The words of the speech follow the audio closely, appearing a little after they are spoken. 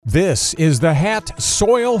This is the HAT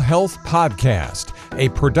Soil Health Podcast, a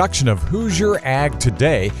production of Hoosier Ag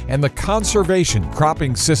Today and the Conservation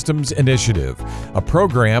Cropping Systems Initiative, a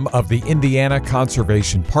program of the Indiana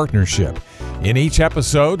Conservation Partnership. In each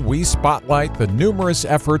episode, we spotlight the numerous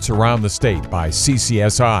efforts around the state by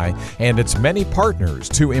CCSI and its many partners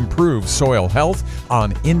to improve soil health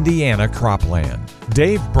on Indiana cropland.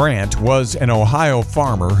 Dave Brandt was an Ohio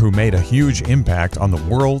farmer who made a huge impact on the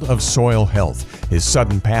world of soil health. His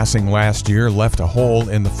sudden passing last year left a hole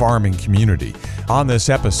in the farming community. On this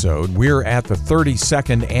episode, we're at the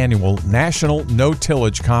 32nd Annual National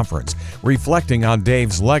No-Tillage Conference, reflecting on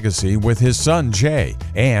Dave's legacy with his son Jay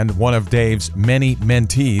and one of Dave's many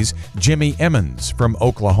mentees, Jimmy Emmons from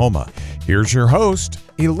Oklahoma. Here's your host,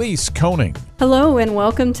 Elise Koning. Hello and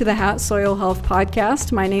welcome to the HAT Soil Health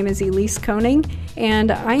Podcast. My name is Elise Koning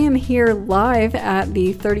and I am here live at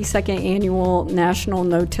the 32nd Annual National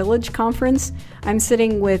No-Tillage Conference. I'm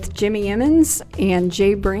sitting with Jimmy Emmons and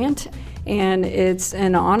Jay Brandt, and it's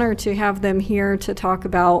an honor to have them here to talk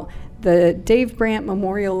about the Dave Brandt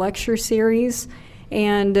Memorial Lecture Series.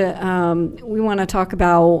 And we want to talk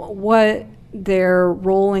about what their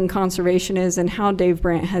role in conservation is and how Dave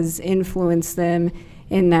Brandt has influenced them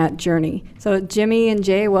in that journey. So Jimmy and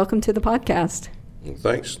Jay, welcome to the podcast. Well,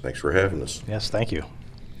 thanks for having us. Yes, thank you.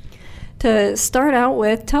 To start out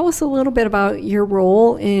with, tell us a little bit about your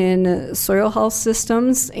role in soil health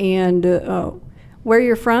systems and where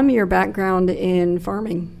you're from, your background in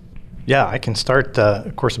farming. Yeah, I can start,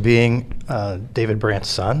 of course, being David Brandt's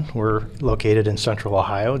son. We're located in central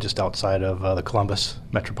Ohio, just outside of the Columbus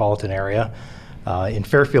metropolitan area. In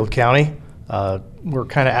Fairfield County, we're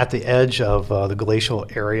kind of at the edge of the glacial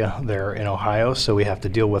area there in Ohio, so we have to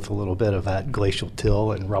deal with a little bit of that glacial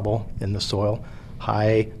till and rubble in the soil,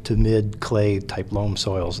 high to mid clay type loam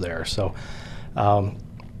soils there. So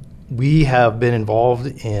we have been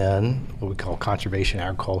involved in what we call conservation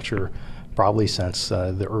agriculture probably since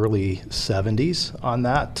the early 70s on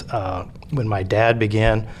that. When my dad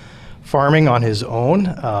began farming on his own,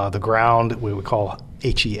 the ground we would call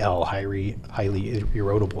HEL, highly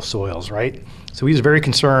erodible soils, right? So he was very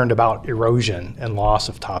concerned about erosion and loss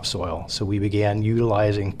of topsoil. So we began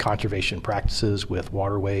utilizing conservation practices with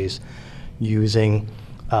waterways, using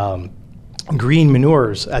green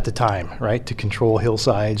manures at the time, right, to control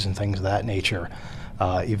hillsides and things of that nature.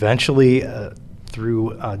 Eventually,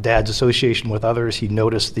 through Dad's association with others, he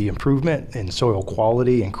noticed the improvement in soil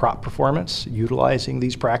quality and crop performance utilizing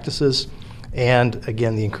these practices, and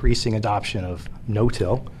again, the increasing adoption of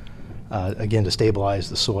no-till, again, to stabilize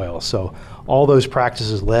the soil. So all those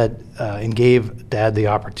practices led and gave Dad the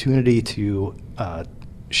opportunity to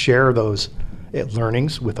share those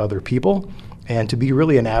learnings with other people and to be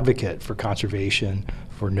really an advocate for conservation,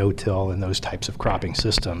 for no-till and those types of cropping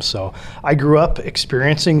systems. So I grew up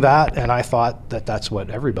experiencing that, and I thought that that's what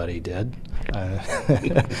everybody did.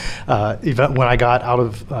 Even when I got out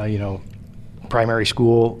of primary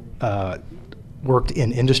school, worked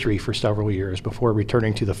in industry for several years before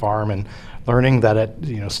returning to the farm and learning that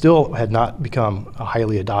it still had not become a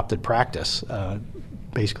highly adopted practice.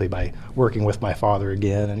 Basically by working with my father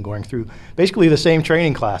again and going through basically the same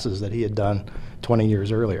training classes that he had done 20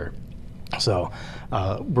 years earlier. So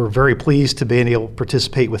we're very pleased to be able to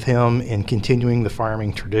participate with him in continuing the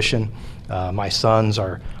farming tradition. My sons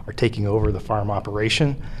are taking over the farm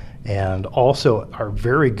operation and also are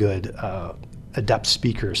very good adept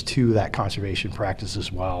speakers to that conservation practice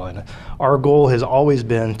as well. And our goal has always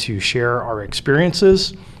been to share our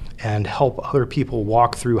experiences and help other people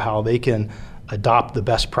walk through how they can adopt the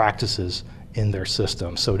best practices in their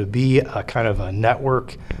system. So to be a kind of a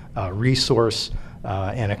network, resource,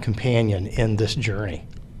 and a companion in this journey.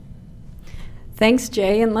 Thanks,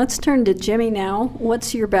 Jay. And let's turn to Jimmy now.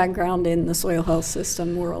 What's your background in the soil health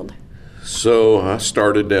system world? So I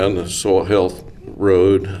started down the soil health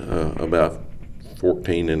road about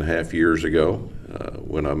 14 and a half years ago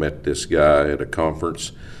when I met this guy at a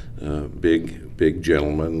conference, big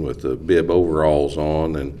gentleman with the bib overalls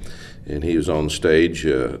on, and he was on stage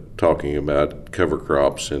talking about cover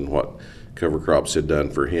crops and what cover crops had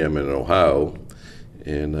done for him in Ohio.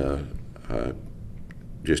 And I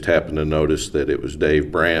just happened to notice that it was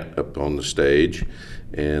Dave Brandt up on the stage.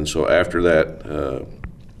 And so after that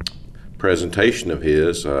presentation of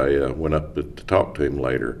his, I went up to talk to him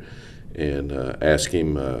later and asked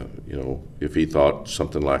him, if he thought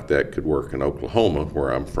something like that could work in Oklahoma, where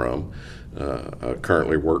I'm from. I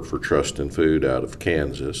currently work for Trust and Food out of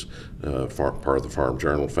Kansas, part of the Farm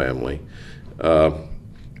Journal family.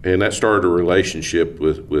 And that started a relationship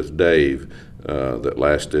with Dave that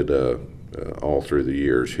lasted all through the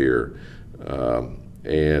years here.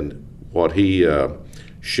 And what he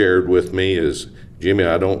shared with me is, Jimmy,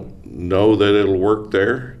 I don't know that it'll work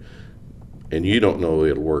there, and you don't know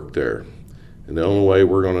it'll work there. And the only way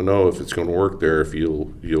we're going to know if it's going to work there if you'll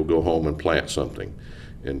go home and plant something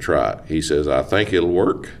and try it. He says, I think it'll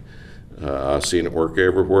work. I've seen it work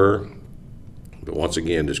everywhere. But once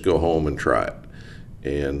again, just go home and try it.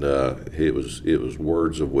 And it was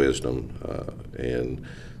words of wisdom. And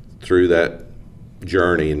through that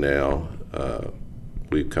journey now,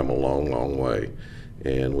 we've come a long, long way.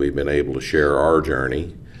 And we've been able to share our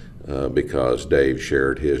journey because Dave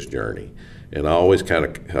shared his journey. And I always kind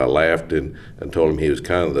of laughed and told him he was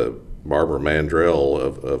kind of the Barbara Mandrell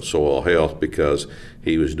of soil health, because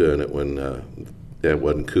he was doing it when that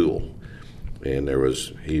wasn't cool. And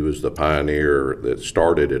he was the pioneer that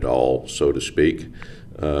started it all, so to speak,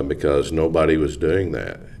 because nobody was doing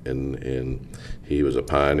that. And he was a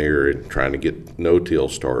pioneer in trying to get no-till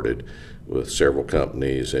started with several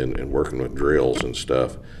companies and working with drills and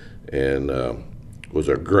stuff. And was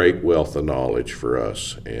a great wealth of knowledge for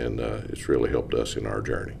us, and it's really helped us in our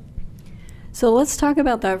journey. So let's talk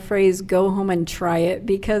about that phrase, go home and try it,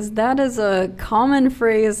 because that is a common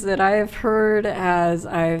phrase that I have heard as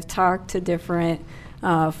I've talked to different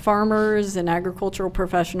farmers and agricultural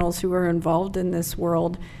professionals who are involved in this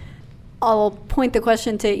world. I'll point the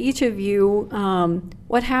question to each of you.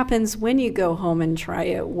 What happens when you go home and try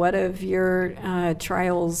it? What have your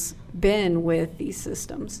trials been with these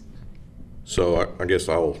systems? So I guess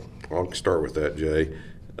I'll start with that, Jay.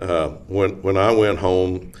 When I went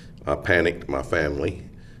home, I panicked my family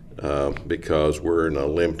because we're in a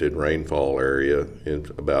limited rainfall area in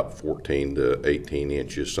about 14 to 18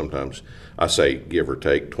 inches. Sometimes I say give or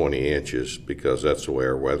take 20 inches because that's the way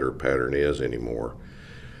our weather pattern is anymore.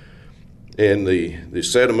 And the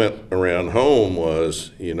sentiment around home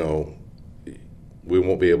was, we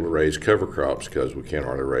won't be able to raise cover crops because we can't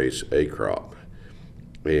hardly raise a crop.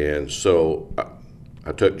 And so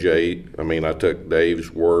I took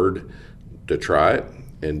Dave's word to try it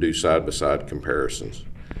and do side-by-side comparisons.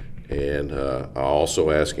 And I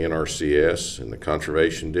also asked NRCS and the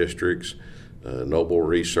conservation districts, Noble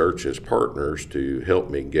Research as partners to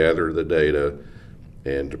help me gather the data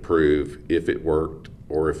and to prove if it worked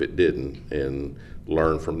or if it didn't, and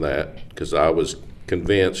learn from that, because I was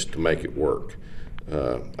convinced to make it work.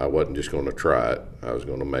 I wasn't just going to try it, I was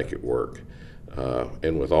going to make it work.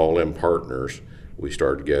 And with all them partners, we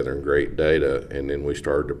started gathering great data, and then we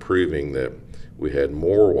started proving that we had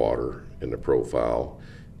more water in the profile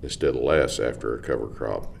instead of less after a cover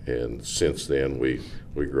crop. And since then, we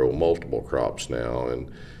grow multiple crops now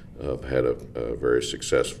and have had a very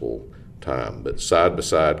successful time. But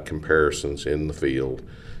side-by-side comparisons in the field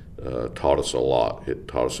taught us a lot. It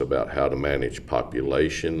taught us about how to manage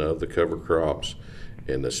population of the cover crops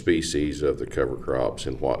and the species of the cover crops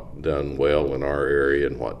and what done well in our area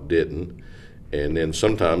and what didn't. And then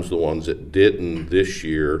sometimes the ones that didn't this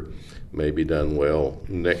year may be done well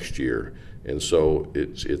next year. And so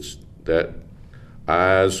it's that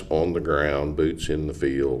eyes on the ground, boots in the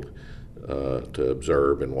field to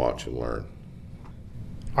observe and watch and learn.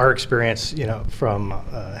 Our experience,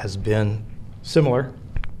 has been similar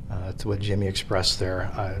to what Jimmy expressed there.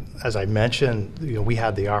 As I mentioned, we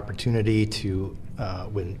had the opportunity to,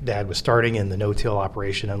 when Dad was starting in the no-till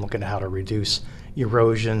operation and looking at how to reduce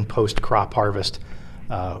erosion post-crop harvest,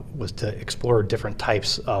 was to explore different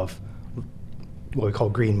types of what we call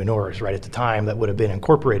green manures, right? At the time, that would have been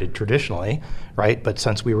incorporated traditionally, right? But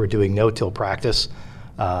since we were doing no-till practice,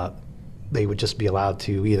 they would just be allowed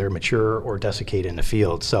to either mature or desiccate in the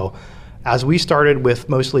field. So as we started with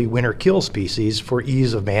mostly winter kill species for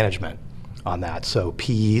ease of management on that. So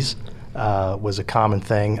peas was a common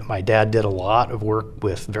thing. My dad did a lot of work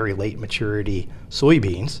with very late maturity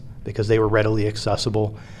soybeans because they were readily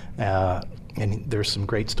accessible. And there's some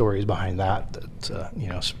great stories behind that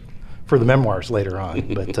for the memoirs later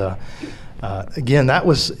on. But again, that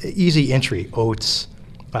was easy entry. Oats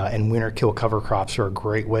and winter kill cover crops are a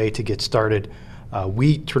great way to get started.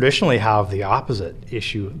 We traditionally have the opposite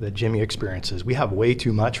issue that Jimmy experiences. We have way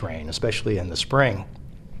too much rain, especially in the spring.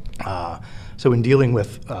 So in dealing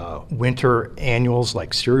with winter annuals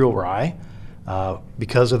like cereal rye,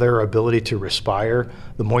 because of their ability to respire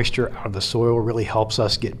the moisture out of the soil, really helps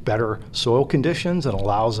us get better soil conditions and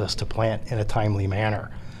allows us to plant in a timely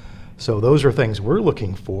manner. So those are things we're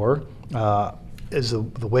looking for is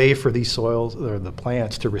the way for these soils or the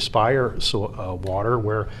plants to respire water,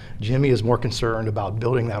 where Jimmy is more concerned about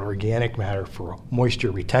building that organic matter for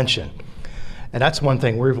moisture retention. And that's one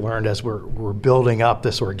thing we've learned as we're building up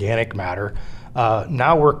this organic matter.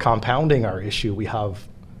 Now we're compounding our issue. We have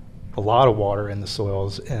a lot of water in the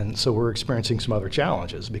soils, and so we're experiencing some other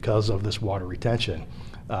challenges because of this water retention.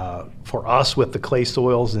 For us, with the clay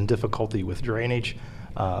soils and difficulty with drainage,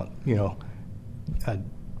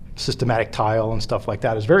 systematic tile and stuff like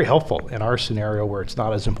that is very helpful in our scenario where it's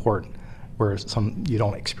not as important, where you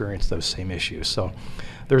don't experience those same issues. So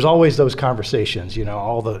there's always those conversations,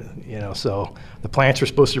 so the plants are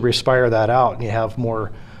supposed to respire that out, and you have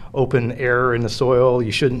more open air in the soil.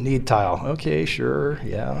 You shouldn't need tile. Okay, sure,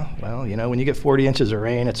 yeah. Well, when you get 40 inches of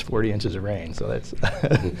rain, it's 40 inches of rain. So that's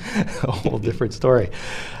a whole different story.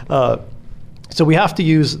 So we have to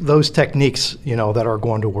use those techniques, that are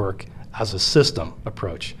going to work as a system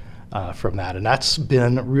approach from that. And that's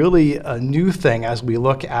been really a new thing as we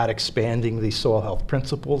look at expanding these soil health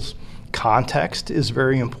principles. Context is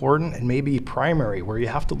very important, and maybe primary, where you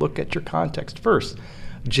have to look at your context first.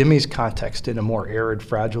 Jimmy's context in a more arid,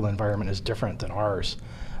 fragile environment is different than ours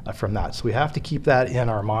from that. So we have to keep that in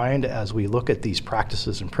our mind as we look at these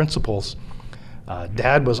practices and principles.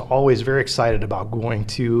 Dad was always very excited about going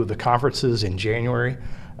to the conferences in January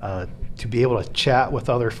to be able to chat with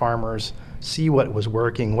other farmers, see what was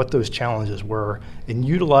working, what those challenges were, and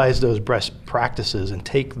utilize those best practices and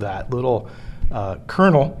take that little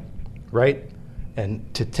kernel, right,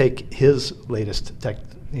 and to take his latest tech,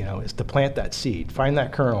 is to plant that seed, find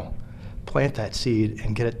that kernel, plant that seed,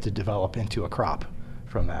 and get it to develop into a crop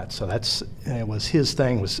from that. So it was his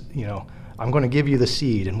thing was, I'm going to give you the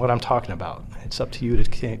seed and what I'm talking about. It's up to you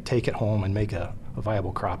to take it home and make a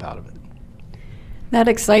viable crop out of it. That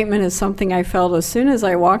excitement is something I felt as soon as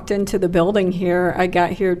I walked into the building here. I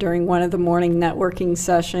got here during one of the morning networking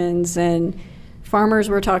sessions, and farmers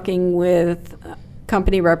were talking with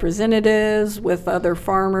company representatives, with other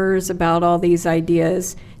farmers about all these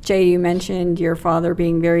ideas. Jay, you mentioned your father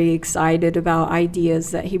being very excited about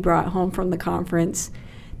ideas that he brought home from the conference.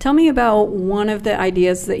 Tell me about one of the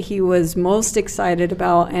ideas that he was most excited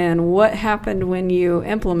about and what happened when you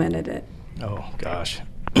implemented it. Oh, gosh.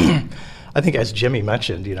 I think as Jimmy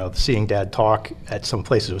mentioned, seeing Dad talk at some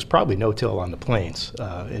places, it was probably no-till on the plains,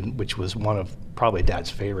 which was one of probably Dad's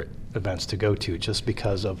favorite events to go to, just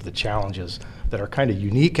because of the challenges that are kind of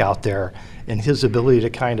unique out there and his ability to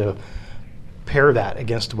kind of pair that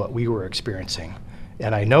against what we were experiencing.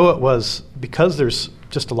 And I know it was because there's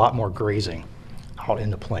just a lot more grazing out in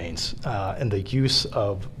the plains, and the use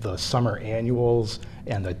of the summer annuals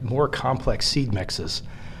and the more complex seed mixes.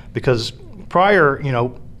 Because prior,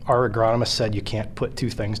 our agronomist said you can't put two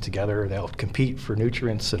things together, they'll compete for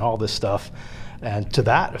nutrients and all this stuff. And to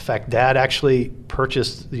that effect, Dad actually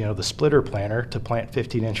purchased, the splitter planter to plant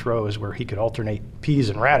 15-inch rows where he could alternate peas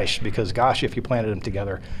and radish, because gosh, if you planted them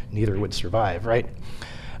together, neither would survive, right?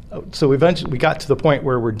 So eventually we got to the point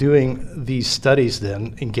where we're doing these studies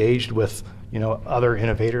then, engaged with, other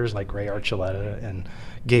innovators like Ray Archuleta and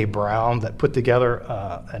Gabe Brown, that put together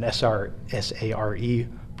an SARE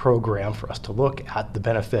program for us to look at the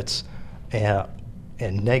benefits and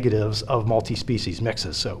negatives of multi-species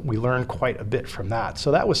mixes. So we learned quite a bit from that.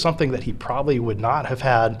 So that was something that he probably would not have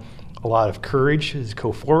had a lot of courage to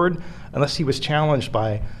go forward unless he was challenged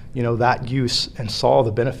by, that use and saw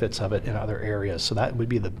the benefits of it in other areas. So that would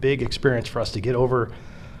be the big experience for us to get over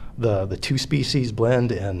the two species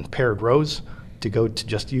blend and paired rows, to go to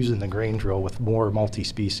just using the grain drill with more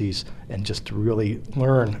multi-species, and just to really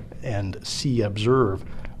learn and observe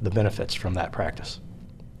the benefits from that practice.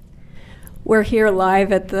 We're here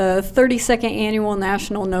live at the 32nd Annual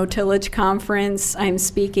National No-Tillage Conference. I'm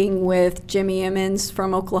speaking with Jimmy Emmons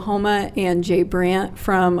from Oklahoma and Dave Brandt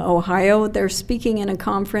from Ohio. They're speaking in a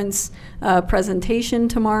conference presentation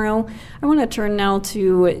tomorrow. I want to turn now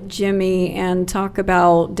to Jimmy and talk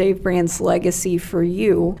about Dave Brandt's legacy for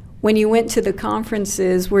you. When you went to the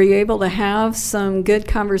conferences, were you able to have some good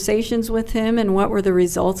conversations with him, and what were the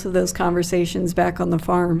results of those conversations back on the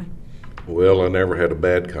farm? Well, I never had a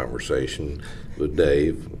bad conversation with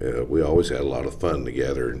Dave. We always had a lot of fun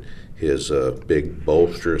together, and his big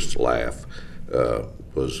boisterous laugh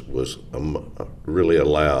was really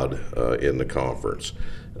allowed in the conference.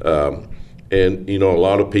 And a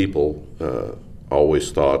lot of people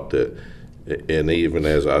always thought that, and even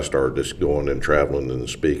as I started just going and traveling and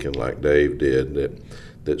speaking like Dave did,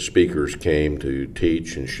 that speakers came to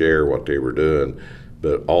teach and share what they were doing,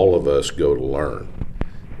 but all of us go to learn.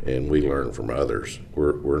 And we learn from others.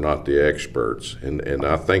 We're not the experts, and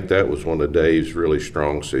I think that was one of Dave's really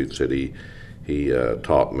strong suits that he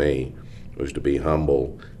taught me, was to be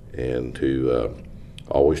humble and to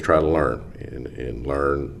always try to learn and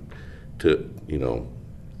learn to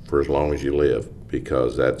for as long as you live,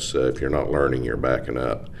 because that's if you're not learning, you're backing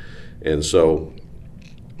up. And so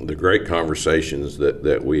the great conversations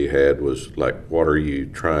that we had was like, what are you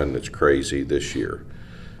trying that's crazy this year?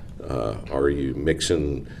 Are you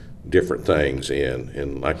mixing different things in.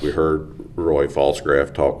 And like we heard Roy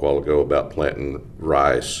Falsgraf talk a while ago about planting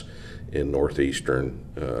rice in northeastern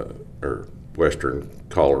or western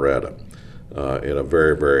Colorado in a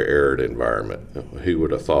very, very arid environment. Who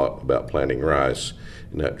would have thought about planting rice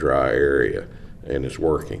in that dry area? And it's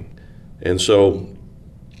working. And so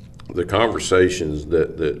the conversations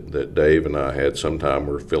that Dave and I had sometime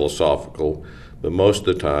were philosophical, but most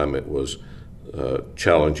of the time it was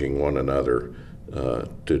challenging one another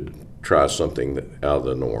to try something out of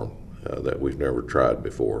the norm that we've never tried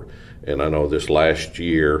before. And I know this last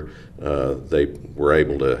year they were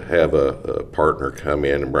able to have a partner come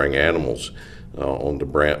in and bring animals on the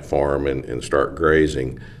Brandt farm and start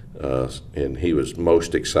grazing. And he was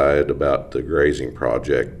most excited about the grazing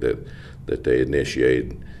project that they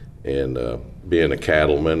initiated. And being a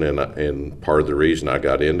cattleman, and part of the reason I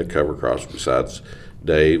got into cover crops besides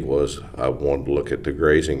Dave was I wanted to look at the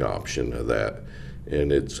grazing option of that.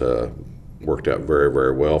 And it's worked out very,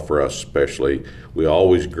 very well for us, especially we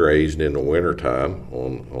always grazed in the wintertime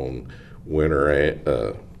on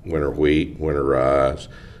winter wheat, winter rye,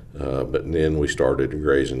 but then we started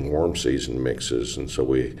grazing warm season mixes, and so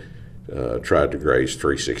we tried to graze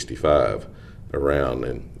 365 around,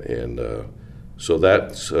 and so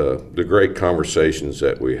that's the great conversations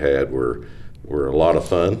that we had were a lot of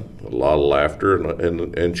fun, a lot of laughter,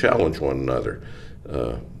 and challenge one another.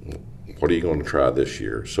 What are you going to try this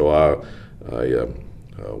year? So I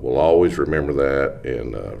will always remember that,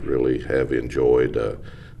 and really have enjoyed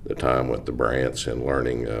the time with the Brandts and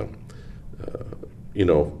learning.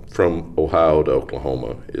 From Ohio to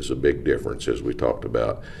Oklahoma is a big difference, as we talked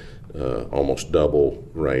about. Almost double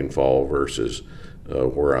rainfall versus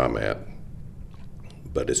where I'm at.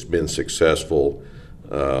 But it's been successful,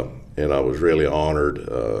 and I was really honored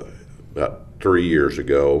about 3 years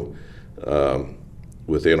ago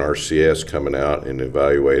with NRCS coming out and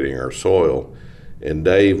evaluating our soil, and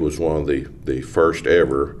Dave was one of the first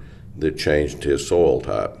ever that changed his soil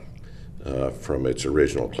type from its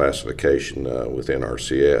original classification with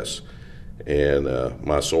NRCS. And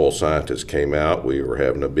my soil scientist came out. We were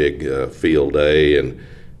having a big field day and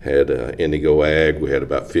had Indigo Ag. We had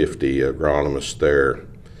about 50 agronomists there.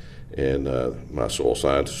 And my soil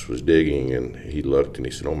scientist was digging, and he looked and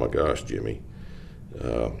he said, "Oh my gosh, Jimmy,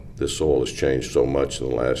 this soil has changed so much in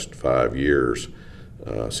the last 5 years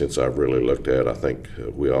since I've really looked at it. I think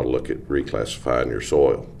we ought to look at reclassifying your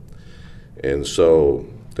soil." And so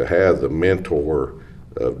to have the mentor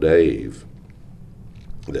of Dave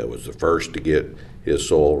that was the first to get his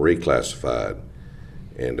soil reclassified,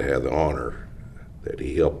 and to have the honor that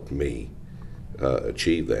he helped me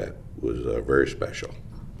achieve that was very special.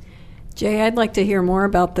 Jay, I'd like to hear more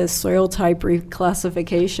about this soil type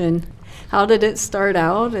reclassification. How did it start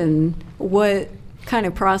out, and what kind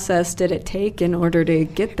of process did it take in order to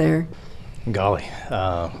get there? Golly.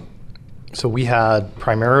 So we had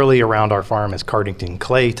primarily around our farm is Cardington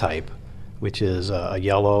clay type, which is a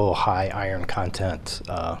yellow, high iron content,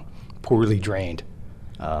 poorly drained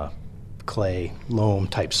clay, loam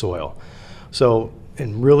type soil. So,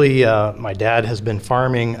 and really, my dad has been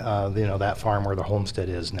farming, that farm where the homestead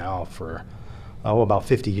is now for, about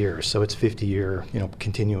 50 years. So it's 50-year,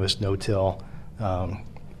 continuous no-till.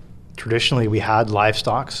 Traditionally, we had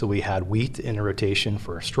livestock, so we had wheat in a rotation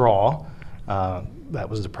for straw. That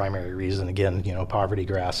was the primary reason. Again, poverty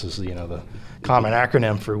grass is, the common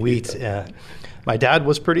acronym for wheat. My dad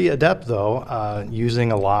was pretty adept, though,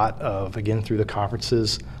 using a lot of, again, through the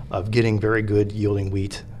conferences, of getting very good yielding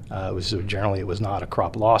wheat. It was not a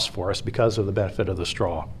crop loss for us because of the benefit of the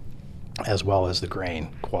straw, as well as the grain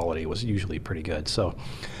quality was usually pretty good. So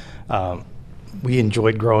we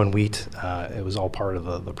enjoyed growing wheat. It was all part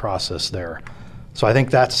of the process there. So I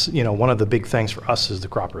think that's, one of the big things for us is the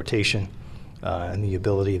crop rotation and the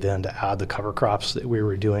ability then to add the cover crops that we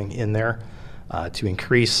were doing in there to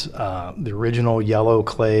increase the original yellow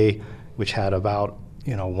clay, which had about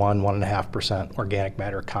 1.5% organic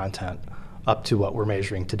matter content, up to what we're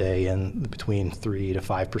measuring today in between 3 to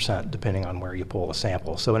 5%, depending on where you pull a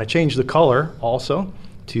sample. So, and it changed the color also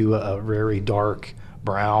to a very dark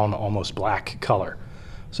brown, almost black color.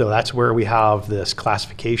 So that's where we have this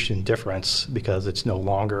classification difference, because it's no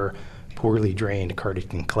longer poorly drained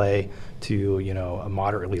Cardington clay to a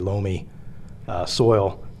moderately loamy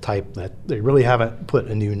soil type that they really haven't put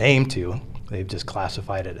a new name to. They've just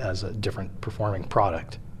classified it as a different performing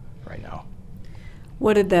product right now.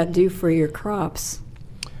 What did that do for your crops?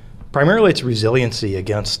 Primarily, it's resiliency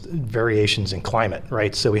against variations in climate,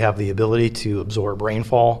 right? So we have the ability to absorb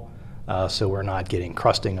rainfall, so we're not getting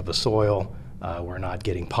crusting of the soil, we're not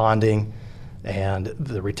getting ponding. And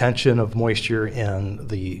the retention of moisture in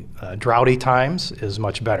the droughty times is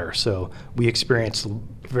much better. So we experience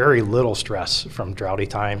very little stress from droughty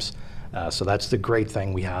times. So that's the great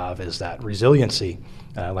thing we have, is that resiliency.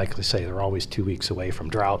 Like I say, they're always 2 weeks away from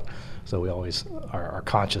drought, so we always are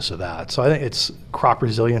conscious of that. So I think it's crop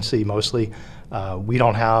resiliency mostly. We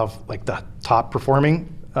don't have like the top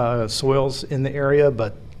performing soils in the area,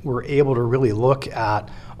 but we're able to really look at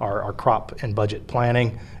our crop and budget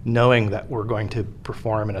planning, knowing that we're going to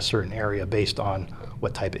perform in a certain area based on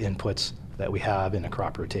what type of inputs that we have in a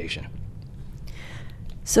crop rotation.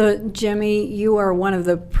 So, Jimmy, you are one of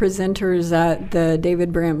the presenters at the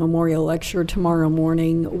David Brandt Memorial Lecture tomorrow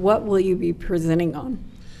morning. What will you be presenting on?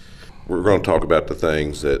 We're going to talk about the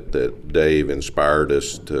things that Dave inspired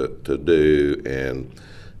us to do, and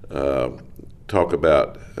talk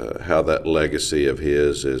about how that legacy of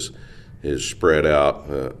his is spread out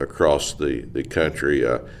across the country.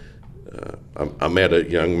 I met a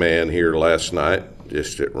young man here last night,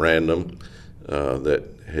 just at random,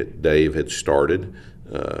 that Dave had started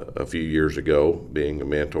a few years ago, being a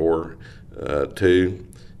mentor to.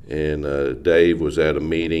 And Dave was at a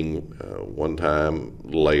meeting one time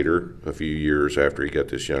later, a few years after he got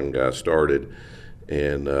this young guy started,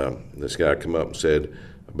 and this guy come up and said,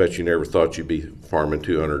 "I bet you never thought you'd be farming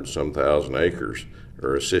 200-some thousand acres,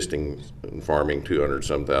 or assisting in farming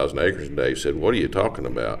 200-some thousand acres." And Dave said, "What are you talking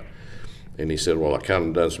about?" And he said, "Well, I kind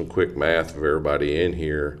of done some quick math of everybody in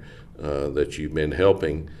here that you've been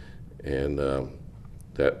helping, and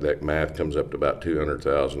that math comes up to about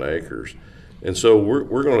 200,000 acres." And so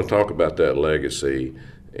we're going to talk about that legacy,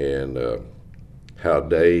 and how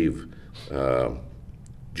Dave,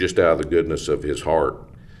 just out of the goodness of his heart,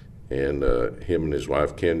 and him and his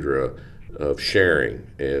wife Kendra, of sharing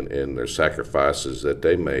and their sacrifices that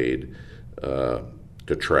they made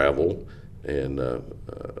to travel and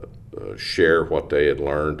share what they had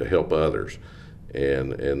learned to help others,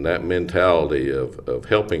 and that mentality of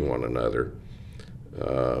helping one another.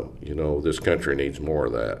 This country needs more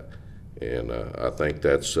of that, and I think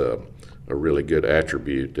that's a really good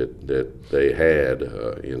attribute that they had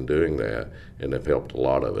in doing that, and have helped a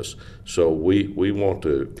lot of us. So we want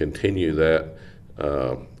to continue that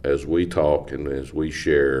as we talk and as we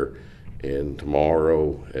share. And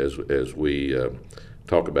tomorrow, as we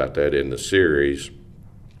talk about that in the series,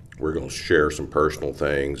 we're going to share some personal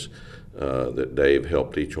things that Dave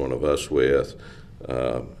helped each one of us with.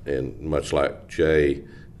 And much like Jay,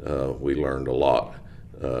 we learned a lot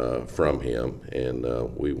from him, and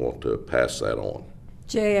we want to pass that on.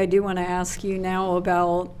 Jay, I do want to ask you now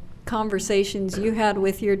about conversations you had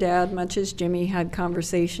with your dad, much as Jimmy had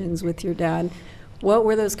conversations with your dad. What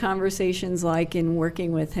were those conversations like in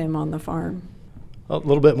working with him on the farm? A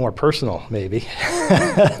little bit more personal, maybe.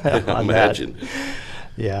 Imagine. That.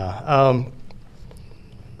 Yeah.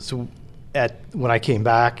 So when I came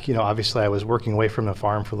back, obviously I was working away from the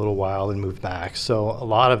farm for a little while and moved back. So a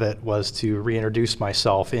lot of it was to reintroduce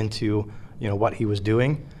myself into, what he was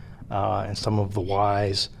doing, and some of the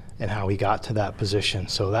whys and how he got to that position.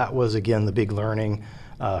 So that was, again, the big learning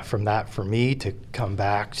from that for me, to come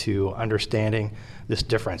back to understanding this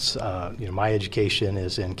difference. My education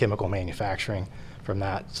is in chemical manufacturing from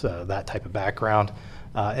that type of background.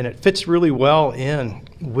 And it fits really well in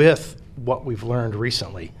with what we've learned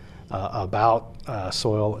recently about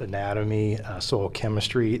soil anatomy, soil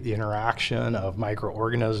chemistry, the interaction of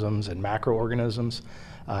microorganisms and macroorganisms,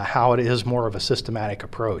 how it is more of a systematic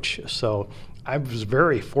approach. So I was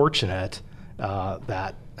very fortunate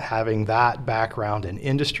that having that background in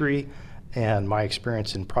industry and my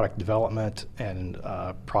experience in product development and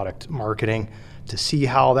product marketing, to see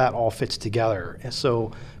how that all fits together. And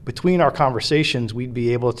so between our conversations, we'd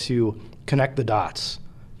be able to connect the dots.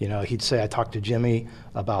 He'd say, "I talked to Jimmy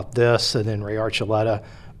about this," and then Ray Archuleta,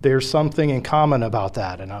 there's something in common about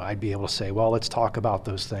that. And I'd be able to say, "Well, let's talk about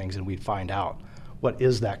those things," and we'd find out what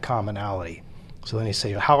is that commonality. So then he'd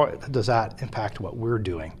say, "How does that impact what we're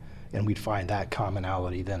doing?" And we'd find that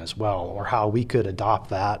commonality then as well, or how we could adopt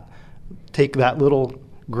that, take that little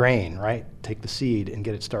grain, right? Take the seed and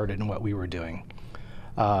get it started in what we were doing.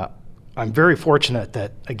 I'm very fortunate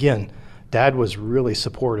that, again, Dad was really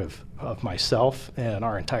supportive of myself and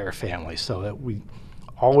our entire family, so that we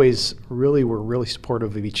always were really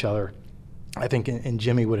supportive of each other. I think, and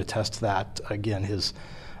Jimmy would attest to that, again, his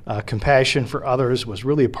compassion for others was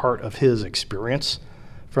really a part of his experience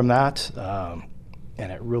from that,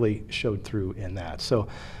 and it really showed through in that. So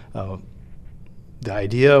the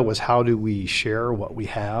idea was, how do we share what we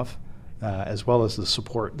have, as well as the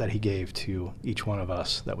support that he gave to each one of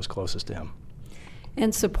us that was closest to him.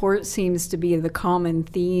 And support seems to be the common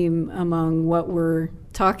theme among what we're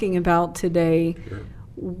talking about today. Sure.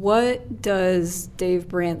 What does Dave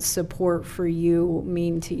Brandt's support for you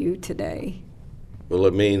mean to you today? Well,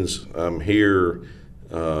 it means I'm here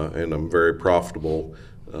and I'm very profitable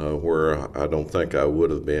where I don't think I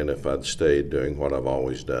would have been if I'd stayed doing what I've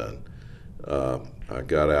always done. I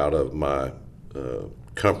got out of my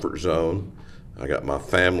comfort zone. I got my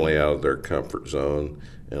family out of their comfort zone,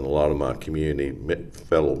 and a lot of my community,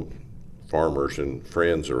 fellow farmers and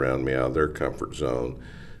friends around me out of their comfort zone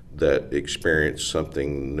that experienced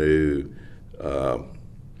something new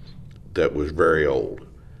that was very old.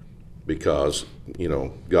 Because,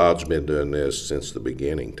 God's been doing this since the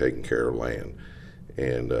beginning, taking care of land.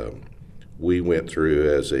 And we went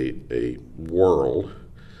through as a world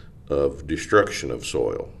of destruction of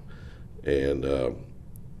soil. And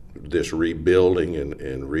this rebuilding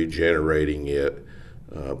and regenerating it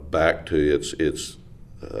back to its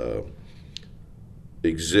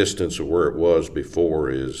existence of where it was before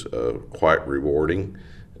is quite rewarding.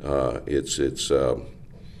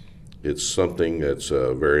 It's something that's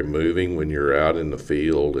very moving when you're out in the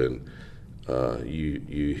field and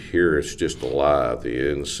you hear it's just alive.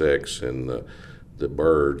 The insects and the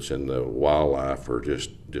birds and the wildlife are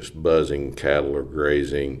just buzzing, cattle are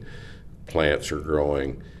grazing, plants are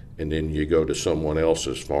growing, and then you go to someone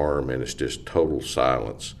else's farm and it's just total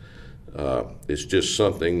silence. It's just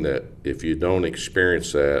something that if you don't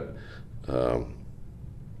experience that, I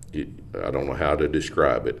don't know how to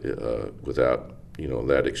describe it without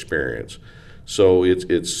that experience. So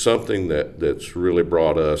it's something that's really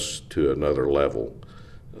brought us to another level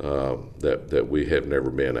that we have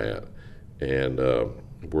never been at. And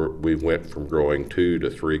we went from growing 2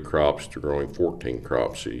 to 3 crops to growing 14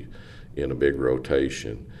 crops in a big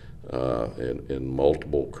rotation, and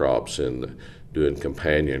multiple crops, and doing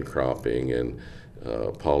companion cropping and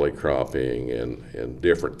polycropping and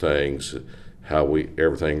different things, how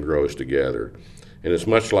everything grows together. And it's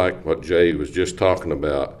much like what Jay was just talking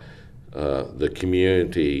about, the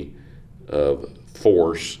community of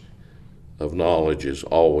force of knowledge is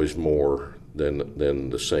always more than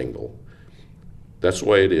the single. That's the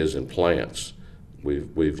way it is in plants.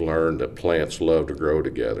 We've learned that plants love to grow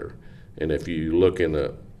together. And if you look in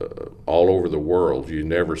all over the world, you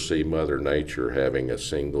never see Mother Nature having a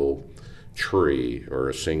single tree or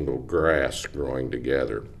a single grass growing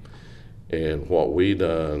together. And what we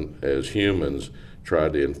done as humans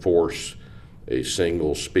tried to enforce a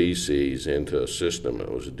single species into a system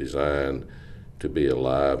that was designed to be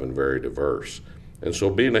alive and very diverse. And so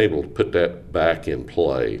being able to put that back in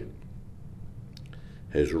play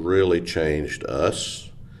has really changed us.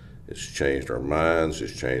 It's changed our minds,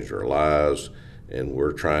 it's changed our lives, and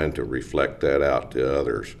we're trying to reflect that out to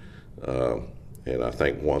others. And I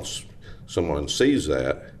think once someone sees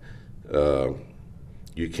that,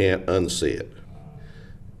 you can't unsee it.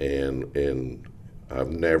 And I've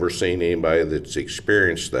never seen anybody that's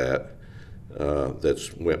experienced that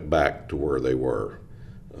that's went back to where they were.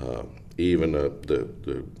 Even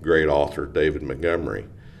the great author David Montgomery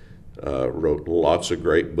wrote lots of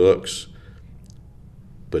great books,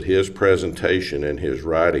 but his presentation and his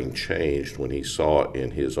writing changed when he saw it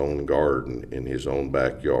in his own garden, in his own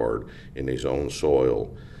backyard, in his own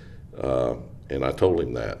soil. And I told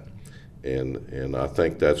him that. And I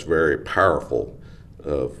think that's very powerful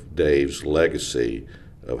of Dave's legacy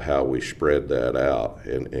of how we spread that out.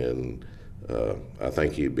 And I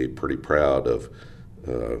think he'd be pretty proud of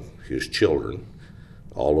his children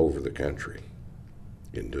all over the country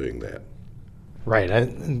in doing that. Right.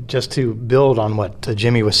 And just to build on what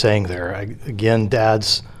Jimmy was saying there, again,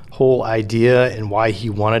 Dad's whole idea and why he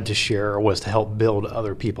wanted to share was to help build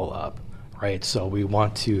other people up, right? So we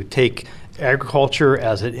want to take agriculture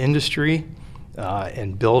as an industry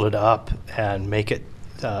and build it up and make it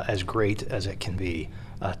as great as it can be.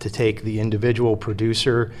 To take the individual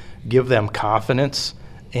producer, give them confidence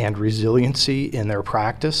and resiliency in their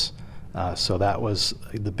practice. So that was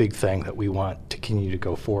the big thing that we want to continue to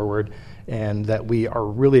go forward, and that we are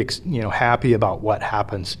really happy about what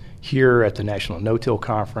happens here at the National No-Till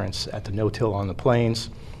Conference, at the No-Till on the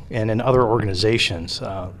Plains, and in other organizations.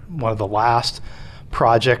 One of the last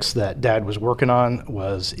projects that Dad was working on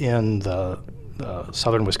was in the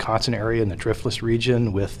southern Wisconsin area in the Driftless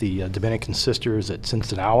region with the Dominican Sisters at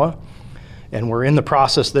Sinsinawa. And we're in the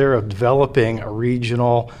process there of developing a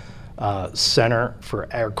regional center for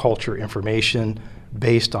agriculture information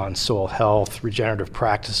based on soil health, regenerative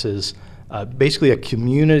practices, basically a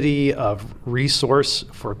community of resource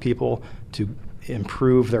for people to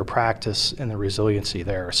improve their practice and the resiliency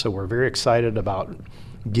there. So we're very excited about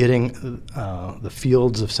getting the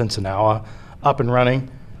Fields of Sinsinawa up and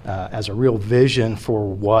running as a real vision for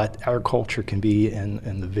what agriculture can be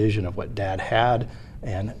and the vision of what Dad had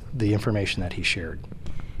and the information that he shared.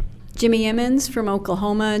 Jimmy Emmons from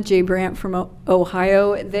Oklahoma, Dave Brandt from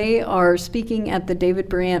Ohio, they are speaking at the David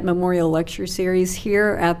Brandt Memorial Lecture Series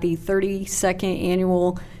here at the 32nd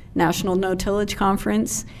Annual National No-Tillage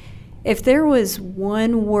Conference. If there was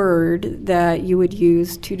one word that you would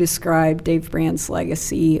use to describe Dave Brandt's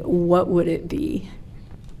legacy, what would it be?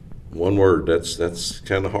 One word, that's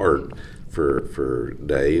kind of hard for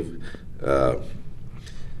Dave.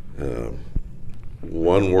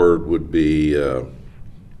 One word would be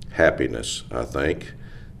happiness, I think,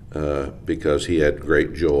 because he had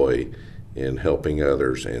great joy in helping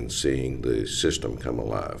others and seeing the system come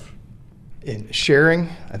alive. In sharing,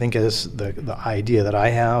 I think is the idea that I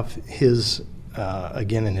have. His,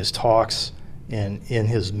 again, in his talks and in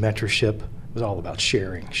his mentorship, was all about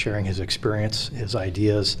sharing his experience, his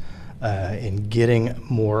ideas, and getting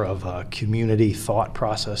more of a community thought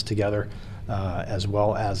process together, as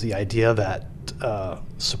well as the idea that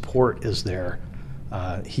support is there.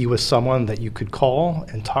 He was someone that you could call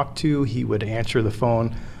and talk to. He would answer the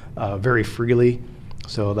phone very freely.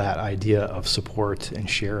 So that idea of support and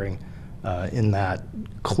sharing in that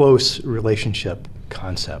close relationship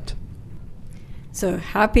concept. So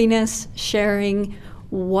happiness, sharing.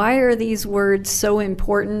 Why are these words so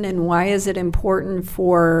important, and why is it important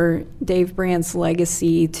for Dave Brandt's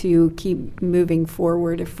legacy to keep moving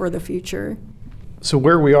forward for the future? So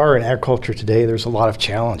where we are in agriculture today, there's a lot of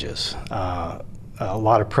challenges. A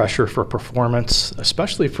lot of pressure for performance,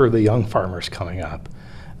 especially for the young farmers coming up.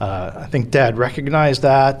 I think Dad recognized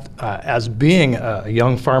that as being a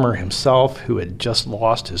young farmer himself who had just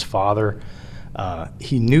lost his father.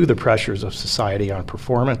 He knew the pressures of society on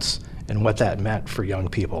performance and what that meant for young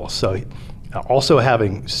people. So also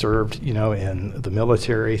having served, in the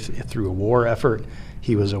military through a war effort,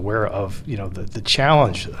 he was aware of, the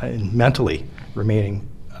challenge in mentally remaining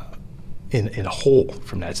in whole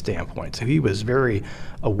from that standpoint. So he was very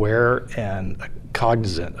aware and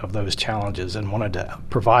cognizant of those challenges and wanted to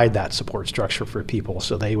provide that support structure for people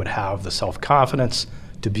so they would have the self-confidence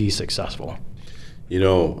to be successful.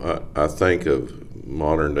 I think of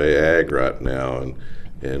modern day ag right now,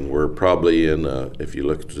 and we're probably in, if you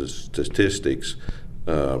look at the statistics,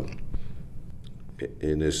 and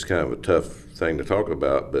it's kind of a tough thing to talk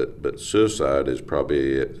about, but suicide is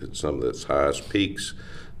probably at some of its highest peaks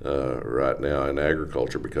right now in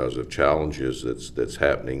agriculture because of challenges that's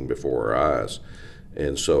happening before our eyes.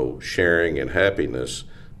 And so sharing and happiness,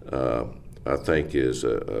 I think, is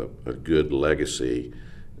a good legacy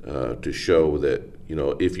to show that,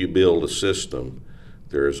 if you build a system,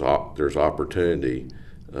 there's opportunity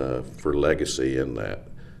for legacy in that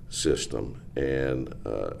system, and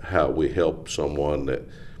how we help someone that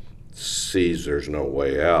sees there's no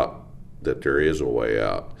way out, that there is a way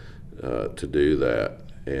out to do that.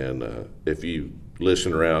 And if you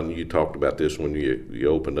listen around, you talked about this when you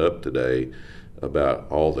opened up today, about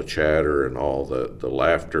all the chatter and all the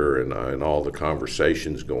laughter and all the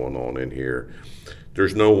conversations going on in here.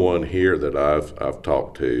 There's no one here that I've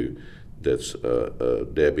talked to that's a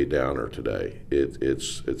Debbie Downer today.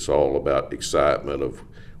 It's all about excitement of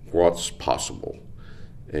what's possible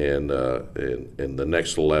and the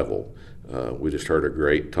next level. We just heard a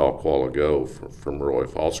great talk a while ago from Roy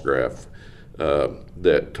Falsgraf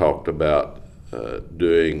that talked about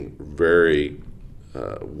doing very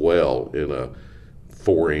well in a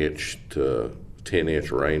 4-inch to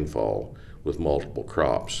 10-inch rainfall with multiple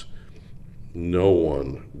crops. No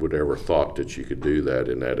one would ever thought that you could do that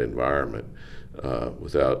in that environment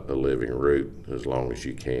without a living root as long as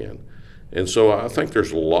you can. And so I think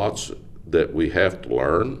there's lots that we have to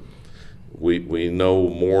learn. We know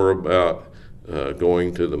more about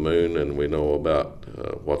going to the moon than we know about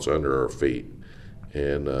what's under our feet.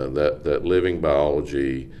 And that living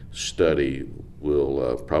biology study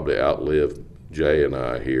will probably outlive Jay and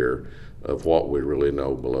I here of what we really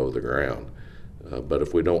know below the ground. But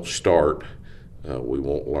if we don't start, we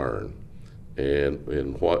won't learn.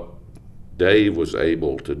 And what Dave was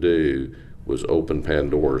able to do was open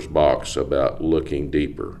Pandora's box about looking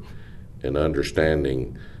deeper and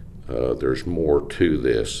understanding there's more to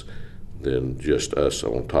this than just us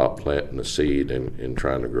on top planting a seed and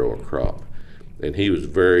trying to grow a crop. And he was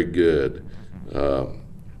very good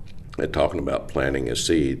at talking about planting a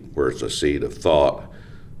seed, where it's a seed of thought,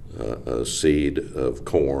 a seed of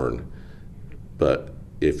corn. But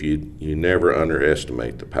if you never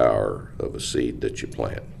underestimate the power of a seed that you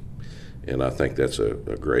plant. And I think that's a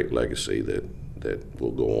great legacy that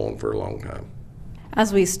will go on for a long time.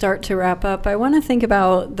 As we start to wrap up, I want to think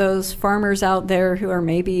about those farmers out there who are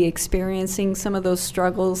maybe experiencing some of those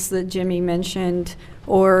struggles that Jimmy mentioned,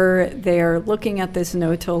 or they're looking at this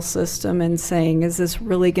no-till system and saying, is this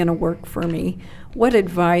really going to work for me? What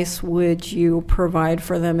advice would you provide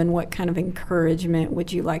for them, and what kind of encouragement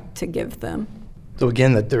would you like to give them? So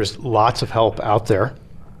again, that there's lots of help out there.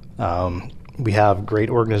 We have great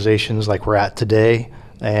organizations like we're at today,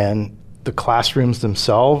 and the classrooms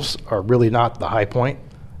themselves are really not the high point.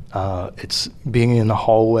 It's being in the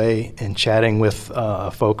hallway and chatting with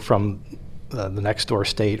folk from the next door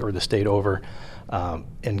state or the state over,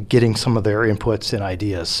 and getting some of their inputs and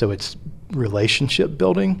ideas. So it's relationship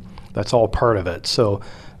building. That's all part of it. So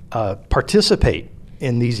participate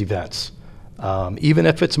in these events. Even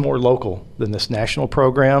if it's more local than this national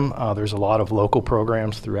program, there's a lot of local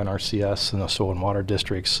programs through NRCS and the soil and water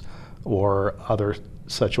districts or other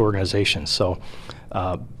such organizations. So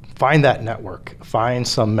find that network, find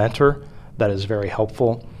some mentor that is very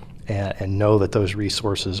helpful, and know that those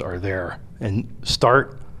resources are there. And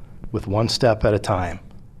start with one step at a time.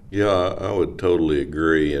 Yeah, I would totally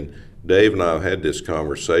agree. And Dave and I have had this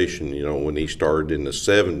conversation, when he started in the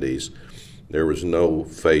 70s, there was no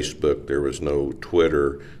Facebook, there was no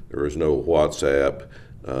Twitter, there was no WhatsApp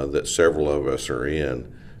that several of us are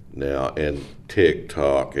in now, and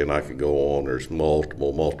TikTok, and I could go on. There's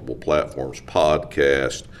multiple platforms,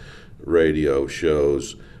 podcast, radio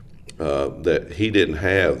shows that he didn't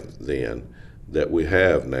have then that we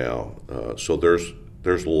have now. So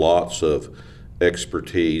there's lots of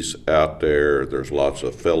expertise out there. There's lots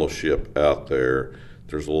of fellowship out there.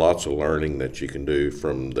 There's lots of learning that you can do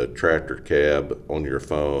from the tractor cab on your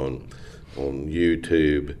phone, on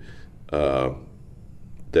YouTube,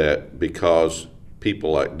 that because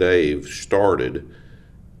people like Dave started,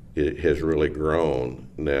 it has really grown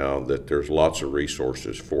now that there's lots of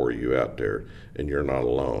resources for you out there, and you're not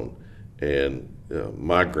alone. And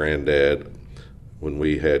my granddad, when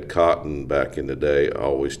we had cotton back in the day,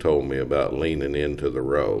 always told me about leaning into the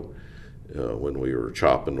row when we were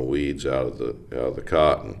chopping the weeds out of the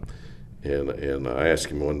cotton. And I asked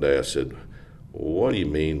him one day, I said, what do you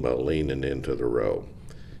mean by leaning into the row?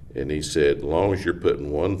 And he said, as long as you're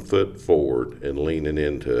putting 1 foot forward and leaning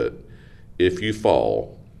into it, if you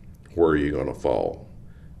fall, where are you going to fall?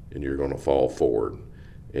 And you're going to fall forward.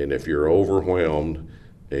 And if you're overwhelmed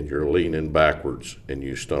and you're leaning backwards and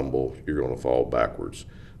you stumble, you're going to fall backwards.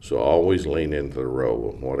 So always lean into the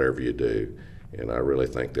row, whatever you do. And I really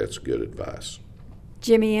think that's good advice.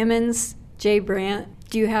 Jimmy Emmons, Dave Brandt,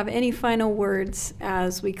 do you have any final words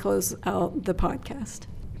as we close out the podcast?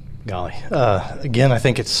 Golly. Again, I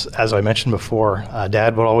think it's, as I mentioned before,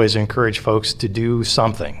 Dad would always encourage folks to do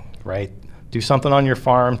something, right? Do something on your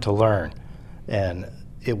farm to learn, and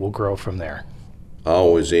it will grow from there. I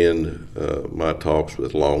always end my talks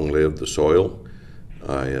with long live the soil.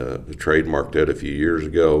 I trademarked that a few years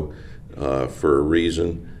ago for a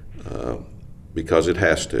reason, because it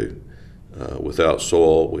has to. Without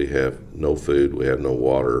soil, we have no food, we have no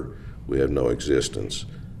water, we have no existence.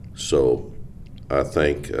 So I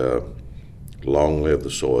think long live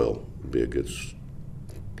the soil would be a good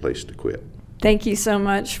place to quit. Thank you so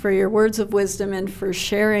much for your words of wisdom and for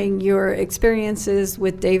sharing your experiences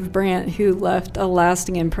with Dave Brandt, who left a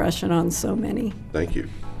lasting impression on so many. Thank you.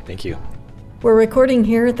 Thank you. We're recording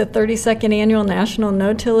here at the 32nd Annual National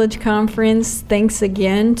No-Tillage Conference. Thanks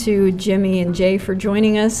again to Jimmy and Jay for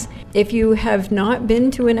joining us. If you have not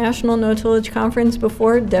been to a National No-Tillage Conference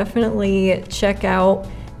before, definitely check out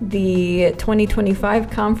the 2025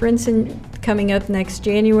 conference coming up next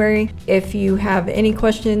January. If you have any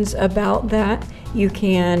questions about that, you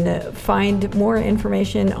can find more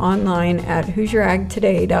information online at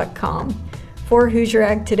HoosierAgToday.com. For Hoosier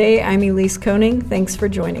Ag Today, I'm Elise Koning. Thanks for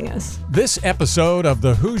joining us. This episode of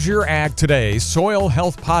the Hoosier Ag Today Soil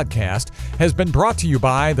Health Podcast has been brought to you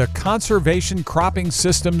by the Conservation Cropping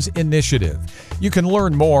Systems Initiative. You can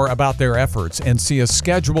learn more about their efforts and see a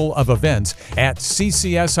schedule of events at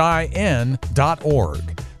ccsin.org.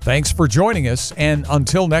 Thanks for joining us, and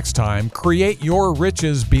until next time, create your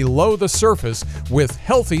riches below the surface with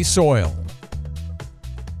healthy soil.